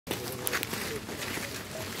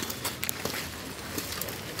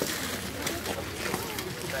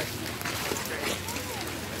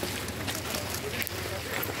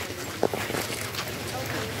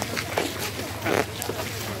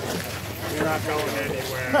not going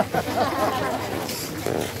anywhere.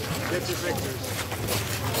 Get your pictures.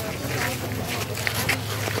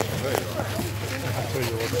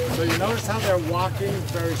 So you notice how they're walking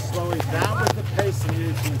very slowly. That was the pace in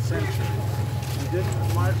the 18th century. You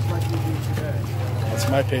didn't march like you do today. That's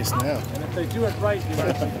my pace now. And if they do it right, you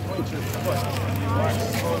actually point your foot and you march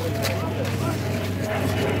slowly like this.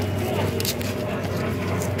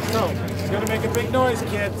 So, it's going to make a big noise,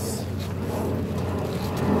 kids.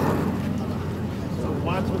 So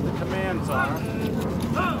watch what the commands are.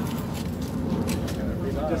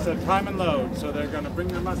 Just said prime and load. So they're going to bring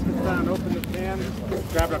their muskets down, open the pan,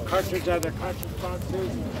 grab a cartridge out of their cartridge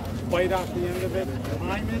boxes, bite off the end of it,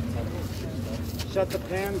 prime it, shut the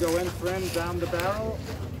pan, go end for end down the barrel.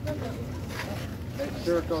 Make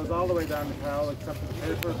sure it goes all the way down the barrel except the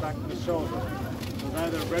paper back to the shoulder. So now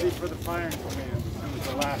they're ready for the firing command as soon as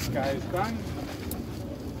the last guy is done.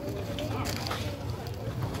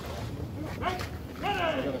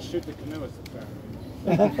 We're going to shoot the canoeists apparently. No.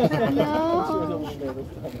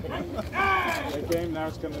 The game now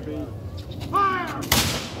is going to be fire!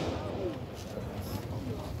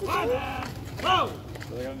 So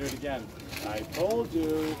they're going to do it again. I told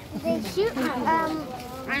you. Are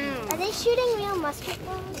they shooting real musket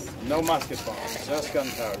balls? No musket balls, just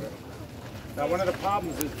gunpowder. Now one of the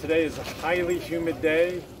problems is today is a highly humid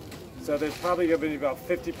day, so there's probably going to be about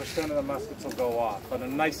 50% of the muskets will go off. On a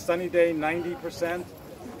nice sunny day, 90%,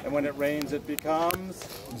 and when it rains it becomes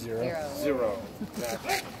zero.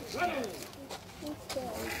 Exactly.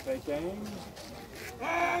 Always take aim.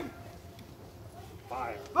 And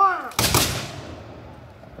fire. Fire!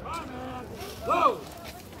 Whoa!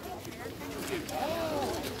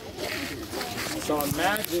 So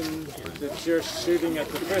imagine that you're shooting at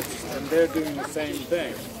the Brits and they're doing the same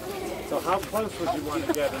thing. So how close would you want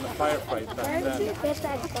to get in a firefight back then?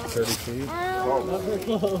 30 feet.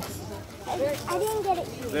 Oh, I didn't get it.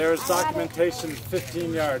 There's documentation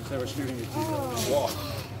 15 yards they were shooting at you.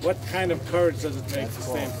 What kind of courage does it take to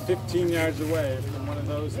stand 15 yards away from one of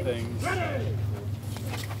those things?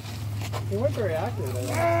 You weren't very accurate. Is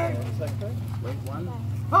that correct? Wait, one.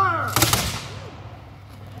 Fire!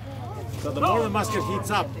 So the more the musket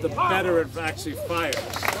heats up, the better it actually fires. So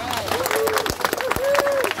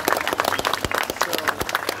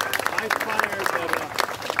I fired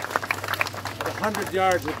at 100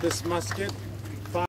 yards with this musket.